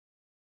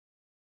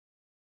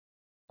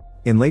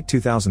In late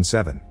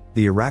 2007,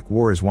 the Iraq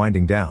War is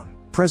winding down,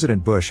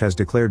 President Bush has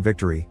declared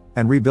victory,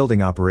 and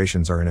rebuilding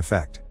operations are in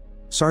effect.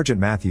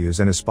 Sergeant Matthews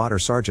and his spotter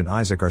Sergeant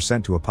Isaac are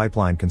sent to a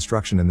pipeline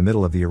construction in the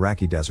middle of the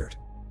Iraqi desert.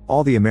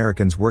 All the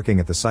Americans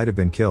working at the site have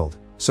been killed,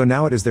 so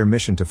now it is their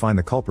mission to find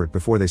the culprit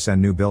before they send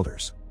new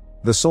builders.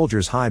 The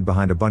soldiers hide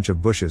behind a bunch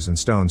of bushes and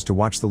stones to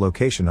watch the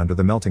location under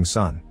the melting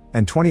sun,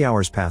 and 20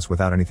 hours pass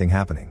without anything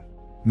happening.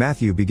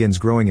 Matthew begins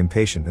growing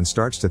impatient and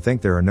starts to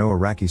think there are no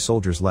Iraqi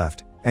soldiers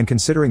left, and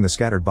considering the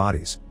scattered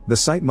bodies, the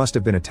site must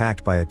have been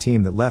attacked by a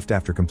team that left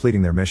after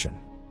completing their mission.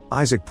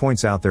 Isaac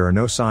points out there are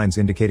no signs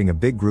indicating a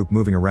big group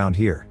moving around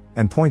here,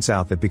 and points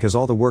out that because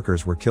all the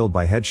workers were killed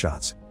by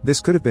headshots,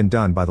 this could have been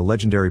done by the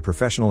legendary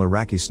professional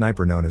Iraqi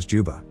sniper known as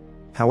Juba.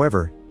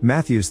 However,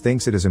 Matthews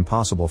thinks it is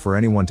impossible for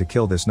anyone to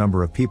kill this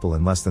number of people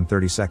in less than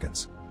 30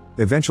 seconds.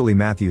 Eventually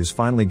Matthews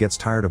finally gets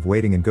tired of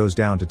waiting and goes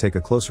down to take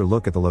a closer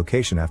look at the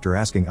location after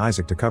asking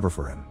Isaac to cover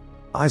for him.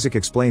 Isaac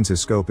explains his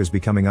scope is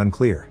becoming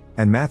unclear,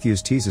 and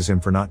Matthews teases him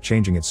for not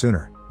changing it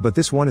sooner, but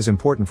this one is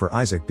important for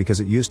Isaac because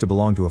it used to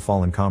belong to a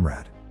fallen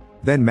comrade.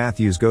 Then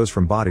Matthews goes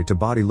from body to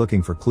body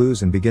looking for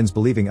clues and begins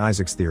believing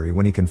Isaac's theory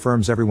when he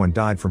confirms everyone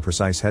died from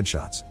precise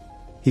headshots.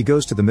 He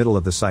goes to the middle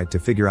of the site to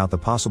figure out the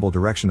possible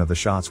direction of the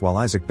shots while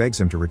Isaac begs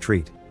him to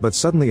retreat, but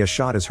suddenly a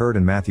shot is heard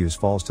and Matthews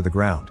falls to the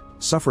ground,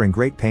 suffering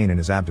great pain in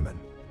his abdomen.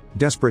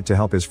 Desperate to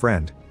help his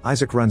friend,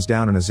 Isaac runs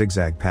down in a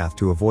zigzag path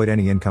to avoid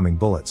any incoming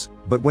bullets,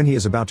 but when he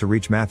is about to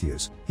reach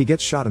Matthews, he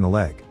gets shot in the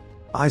leg.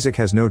 Isaac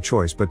has no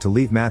choice but to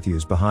leave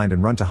Matthews behind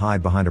and run to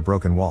hide behind a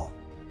broken wall.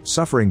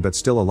 Suffering but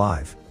still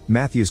alive,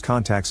 Matthews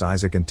contacts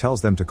Isaac and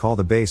tells them to call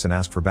the base and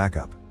ask for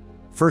backup.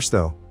 First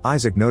though,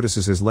 Isaac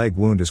notices his leg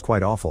wound is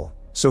quite awful,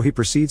 so he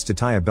proceeds to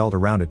tie a belt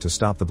around it to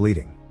stop the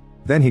bleeding.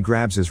 Then he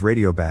grabs his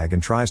radio bag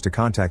and tries to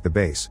contact the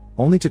base,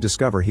 only to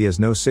discover he has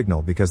no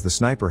signal because the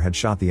sniper had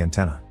shot the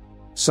antenna.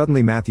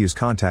 Suddenly Matthews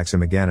contacts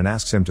him again and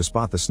asks him to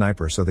spot the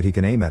sniper so that he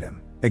can aim at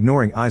him,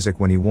 ignoring Isaac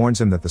when he warns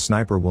him that the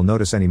sniper will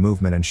notice any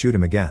movement and shoot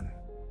him again.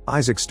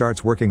 Isaac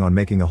starts working on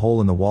making a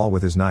hole in the wall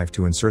with his knife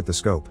to insert the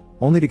scope,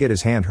 only to get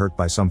his hand hurt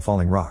by some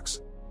falling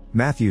rocks.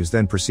 Matthews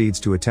then proceeds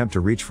to attempt to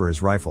reach for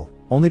his rifle,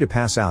 only to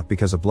pass out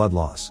because of blood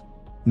loss.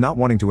 Not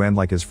wanting to end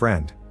like his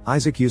friend,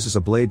 Isaac uses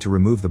a blade to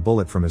remove the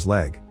bullet from his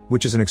leg,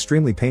 which is an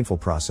extremely painful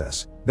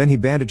process, then he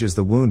bandages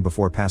the wound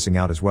before passing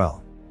out as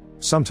well.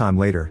 Sometime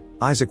later,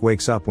 Isaac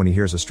wakes up when he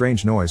hears a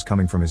strange noise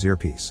coming from his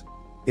earpiece.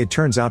 It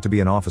turns out to be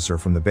an officer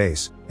from the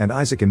base, and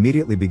Isaac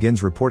immediately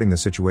begins reporting the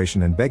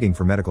situation and begging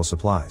for medical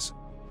supplies.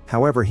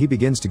 However, he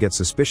begins to get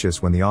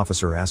suspicious when the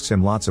officer asks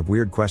him lots of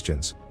weird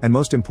questions, and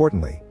most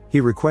importantly,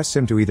 he requests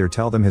him to either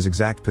tell them his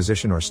exact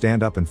position or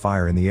stand up and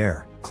fire in the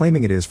air,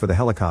 claiming it is for the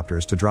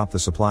helicopters to drop the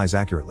supplies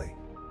accurately.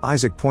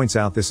 Isaac points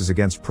out this is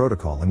against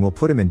protocol and will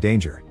put him in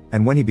danger,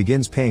 and when he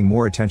begins paying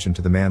more attention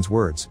to the man's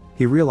words,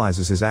 he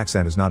realizes his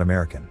accent is not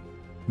American.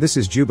 This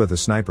is Juba the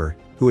sniper,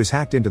 who has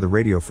hacked into the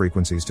radio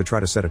frequencies to try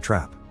to set a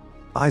trap.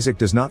 Isaac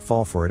does not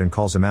fall for it and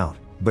calls him out,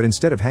 but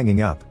instead of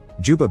hanging up,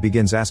 Juba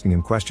begins asking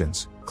him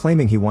questions,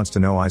 claiming he wants to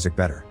know Isaac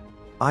better.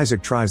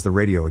 Isaac tries the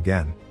radio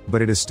again,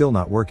 but it is still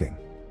not working.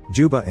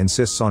 Juba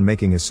insists on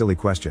making his silly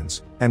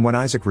questions, and when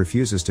Isaac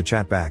refuses to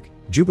chat back,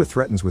 Juba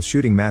threatens with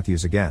shooting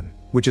Matthews again,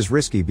 which is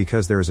risky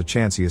because there is a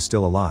chance he is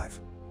still alive.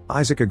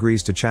 Isaac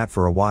agrees to chat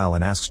for a while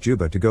and asks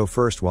Juba to go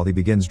first while he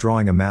begins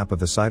drawing a map of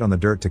the site on the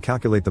dirt to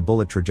calculate the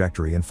bullet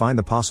trajectory and find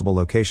the possible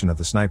location of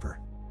the sniper.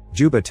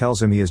 Juba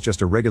tells him he is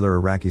just a regular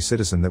Iraqi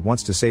citizen that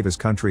wants to save his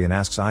country and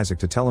asks Isaac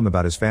to tell him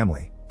about his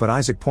family, but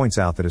Isaac points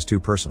out that is too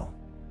personal.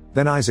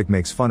 Then Isaac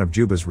makes fun of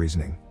Juba's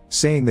reasoning,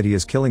 saying that he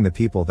is killing the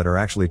people that are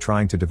actually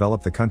trying to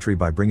develop the country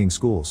by bringing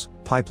schools,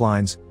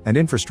 pipelines, and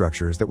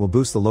infrastructures that will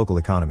boost the local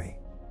economy.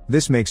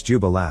 This makes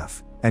Juba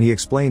laugh, and he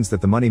explains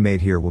that the money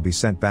made here will be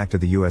sent back to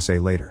the USA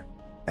later.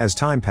 As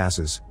time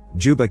passes,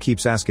 Juba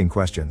keeps asking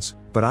questions,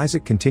 but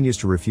Isaac continues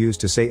to refuse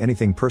to say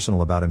anything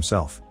personal about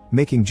himself,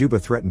 making Juba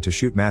threaten to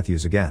shoot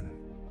Matthews again.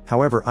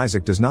 However,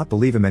 Isaac does not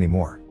believe him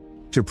anymore.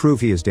 To prove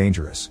he is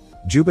dangerous,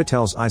 Juba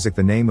tells Isaac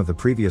the name of the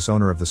previous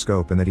owner of the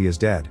scope and that he is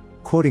dead,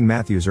 quoting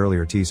Matthews'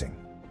 earlier teasing.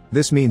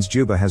 This means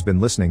Juba has been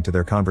listening to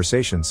their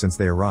conversation since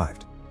they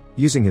arrived.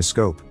 Using his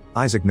scope,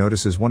 Isaac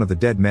notices one of the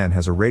dead men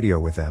has a radio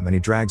with them and he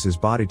drags his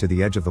body to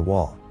the edge of the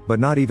wall, but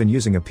not even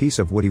using a piece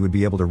of wood he would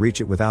be able to reach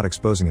it without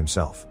exposing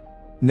himself.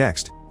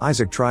 Next,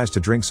 Isaac tries to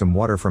drink some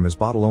water from his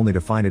bottle only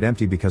to find it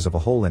empty because of a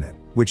hole in it,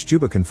 which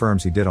Juba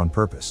confirms he did on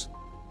purpose.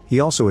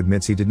 He also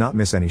admits he did not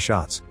miss any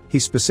shots, he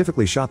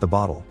specifically shot the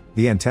bottle,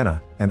 the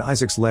antenna, and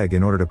Isaac's leg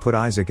in order to put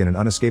Isaac in an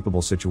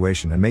unescapable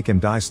situation and make him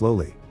die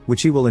slowly,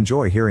 which he will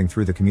enjoy hearing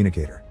through the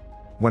communicator.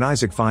 When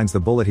Isaac finds the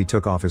bullet he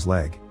took off his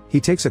leg, he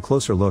takes a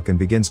closer look and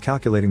begins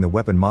calculating the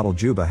weapon model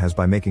Juba has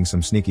by making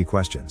some sneaky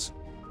questions.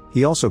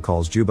 He also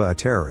calls Juba a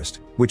terrorist,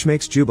 which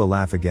makes Juba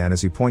laugh again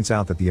as he points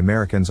out that the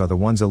Americans are the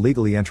ones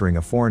illegally entering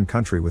a foreign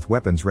country with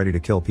weapons ready to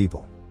kill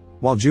people.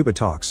 While Juba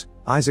talks,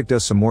 Isaac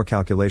does some more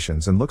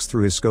calculations and looks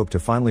through his scope to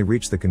finally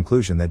reach the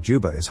conclusion that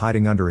Juba is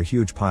hiding under a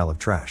huge pile of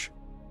trash.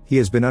 He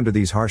has been under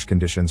these harsh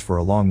conditions for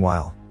a long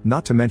while,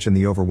 not to mention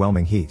the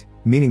overwhelming heat,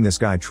 meaning this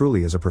guy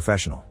truly is a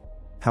professional.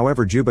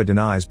 However, Juba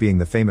denies being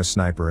the famous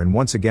sniper and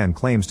once again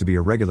claims to be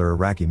a regular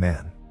Iraqi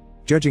man.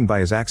 Judging by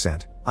his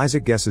accent,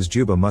 Isaac guesses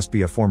Juba must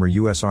be a former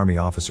US Army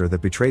officer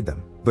that betrayed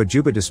them, but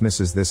Juba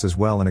dismisses this as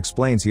well and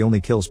explains he only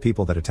kills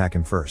people that attack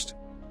him first.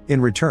 In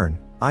return,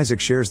 Isaac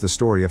shares the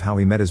story of how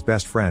he met his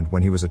best friend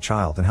when he was a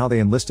child and how they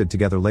enlisted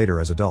together later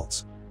as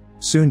adults.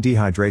 Soon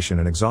dehydration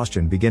and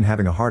exhaustion begin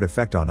having a hard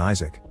effect on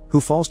Isaac, who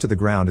falls to the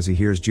ground as he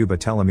hears Juba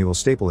tell him he will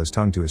staple his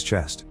tongue to his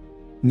chest.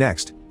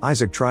 Next,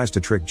 Isaac tries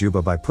to trick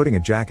Juba by putting a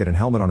jacket and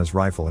helmet on his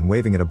rifle and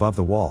waving it above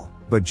the wall,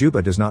 but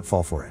Juba does not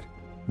fall for it.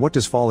 What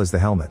does fall is the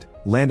helmet,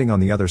 landing on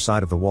the other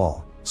side of the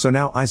wall, so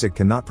now Isaac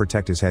cannot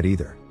protect his head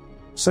either.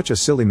 Such a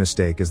silly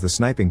mistake is the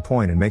sniping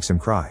point and makes him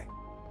cry.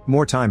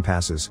 More time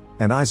passes,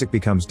 and Isaac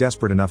becomes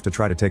desperate enough to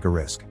try to take a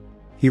risk.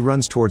 He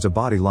runs towards a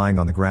body lying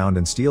on the ground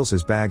and steals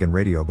his bag and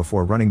radio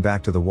before running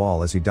back to the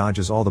wall as he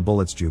dodges all the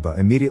bullets Juba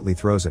immediately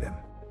throws at him.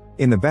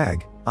 In the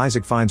bag,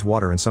 Isaac finds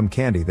water and some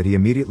candy that he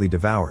immediately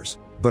devours,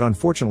 but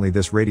unfortunately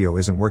this radio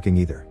isn't working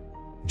either.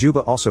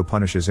 Juba also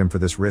punishes him for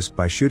this risk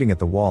by shooting at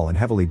the wall and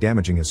heavily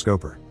damaging his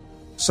scoper.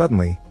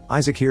 Suddenly,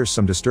 Isaac hears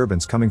some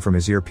disturbance coming from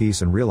his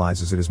earpiece and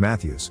realizes it is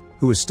Matthews,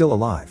 who is still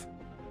alive.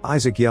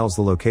 Isaac yells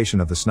the location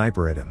of the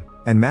sniper at him,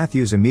 and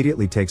Matthews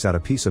immediately takes out a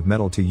piece of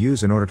metal to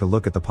use in order to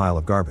look at the pile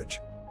of garbage.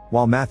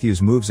 While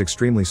Matthews moves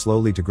extremely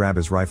slowly to grab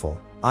his rifle,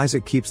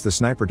 Isaac keeps the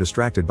sniper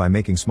distracted by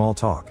making small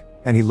talk,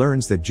 and he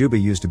learns that Juba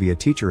used to be a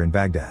teacher in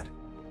Baghdad.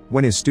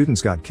 When his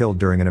students got killed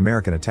during an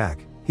American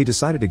attack, he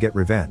decided to get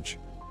revenge.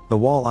 The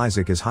wall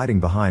Isaac is hiding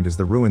behind is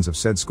the ruins of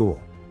said school.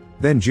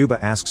 Then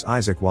Juba asks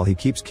Isaac while he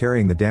keeps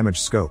carrying the damaged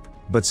scope,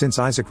 but since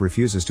Isaac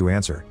refuses to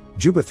answer,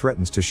 Juba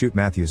threatens to shoot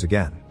Matthews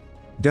again.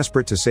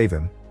 Desperate to save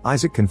him,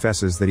 Isaac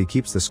confesses that he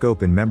keeps the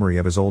scope in memory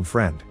of his old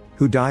friend,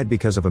 who died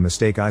because of a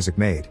mistake Isaac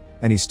made,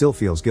 and he still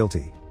feels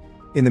guilty.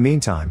 In the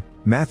meantime,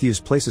 Matthews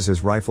places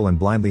his rifle and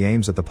blindly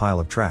aims at the pile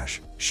of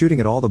trash, shooting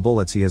at all the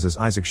bullets he has as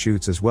Isaac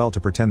shoots as well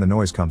to pretend the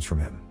noise comes from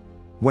him.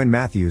 When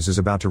Matthews is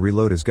about to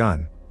reload his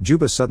gun,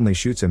 Juba suddenly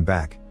shoots him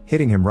back,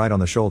 hitting him right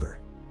on the shoulder.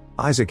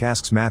 Isaac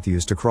asks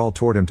Matthews to crawl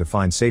toward him to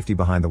find safety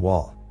behind the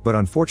wall, but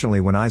unfortunately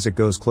when Isaac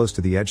goes close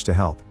to the edge to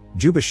help,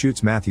 Juba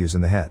shoots Matthews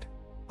in the head.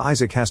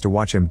 Isaac has to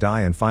watch him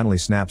die and finally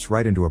snaps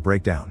right into a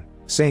breakdown,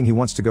 saying he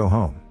wants to go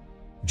home.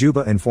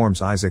 Juba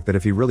informs Isaac that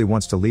if he really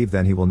wants to leave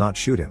then he will not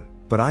shoot him,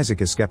 but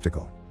Isaac is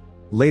skeptical.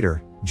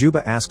 Later,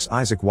 Juba asks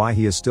Isaac why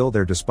he is still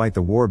there despite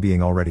the war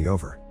being already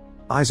over.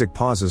 Isaac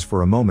pauses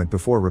for a moment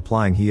before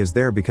replying he is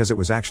there because it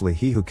was actually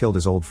he who killed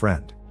his old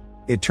friend.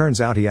 It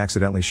turns out he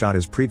accidentally shot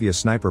his previous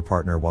sniper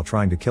partner while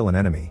trying to kill an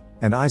enemy,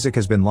 and Isaac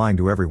has been lying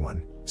to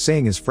everyone,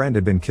 saying his friend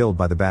had been killed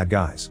by the bad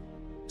guys.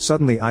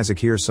 Suddenly Isaac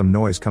hears some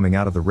noise coming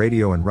out of the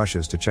radio and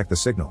rushes to check the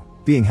signal,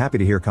 being happy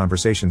to hear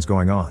conversations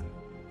going on.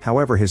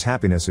 However, his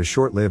happiness is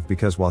short-lived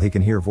because while he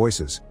can hear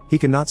voices, he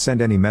cannot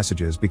send any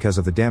messages because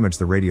of the damage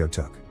the radio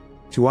took.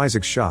 To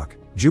Isaac's shock,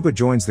 Juba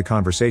joins the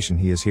conversation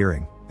he is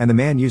hearing, and the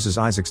man uses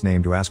Isaac's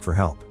name to ask for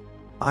help.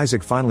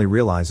 Isaac finally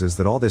realizes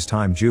that all this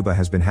time Juba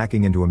has been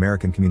hacking into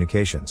American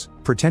communications,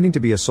 pretending to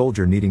be a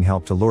soldier needing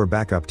help to lure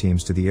backup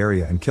teams to the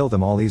area and kill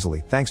them all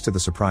easily thanks to the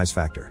surprise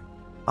factor.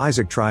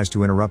 Isaac tries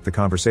to interrupt the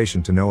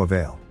conversation to no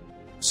avail.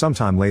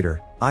 Sometime later,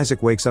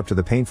 Isaac wakes up to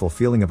the painful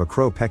feeling of a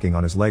crow pecking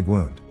on his leg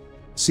wound.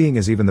 Seeing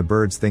as even the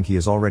birds think he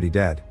is already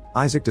dead,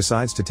 Isaac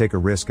decides to take a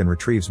risk and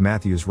retrieves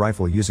Matthew's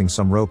rifle using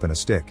some rope and a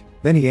stick,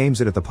 then he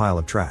aims it at the pile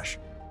of trash.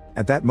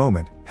 At that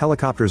moment,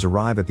 helicopters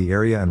arrive at the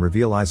area and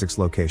reveal Isaac's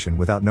location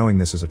without knowing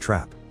this is a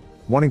trap.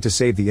 Wanting to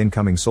save the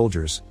incoming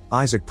soldiers,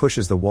 Isaac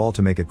pushes the wall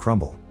to make it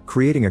crumble,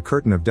 creating a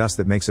curtain of dust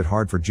that makes it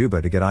hard for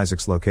Juba to get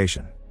Isaac's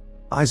location.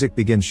 Isaac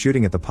begins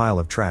shooting at the pile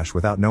of trash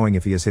without knowing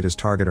if he has hit his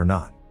target or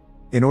not.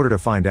 In order to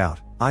find out,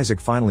 Isaac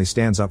finally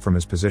stands up from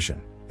his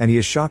position, and he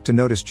is shocked to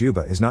notice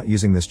Juba is not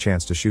using this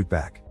chance to shoot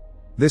back.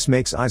 This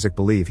makes Isaac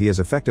believe he has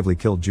effectively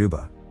killed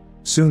Juba.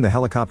 Soon the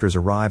helicopters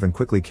arrive and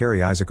quickly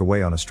carry Isaac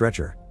away on a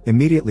stretcher,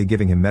 immediately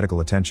giving him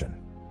medical attention.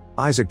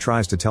 Isaac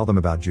tries to tell them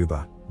about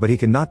Juba, but he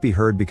cannot be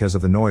heard because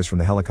of the noise from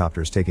the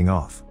helicopters taking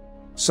off.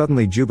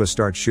 Suddenly Juba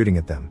starts shooting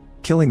at them,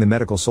 killing the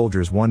medical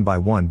soldiers one by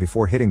one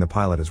before hitting the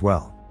pilot as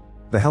well.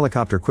 The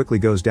helicopter quickly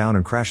goes down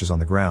and crashes on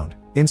the ground,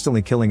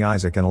 instantly killing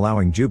Isaac and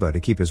allowing Juba to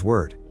keep his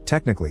word.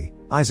 Technically,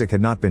 Isaac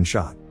had not been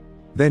shot.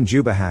 Then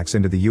Juba hacks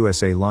into the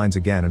USA lines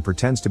again and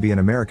pretends to be an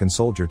American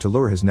soldier to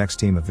lure his next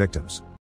team of victims.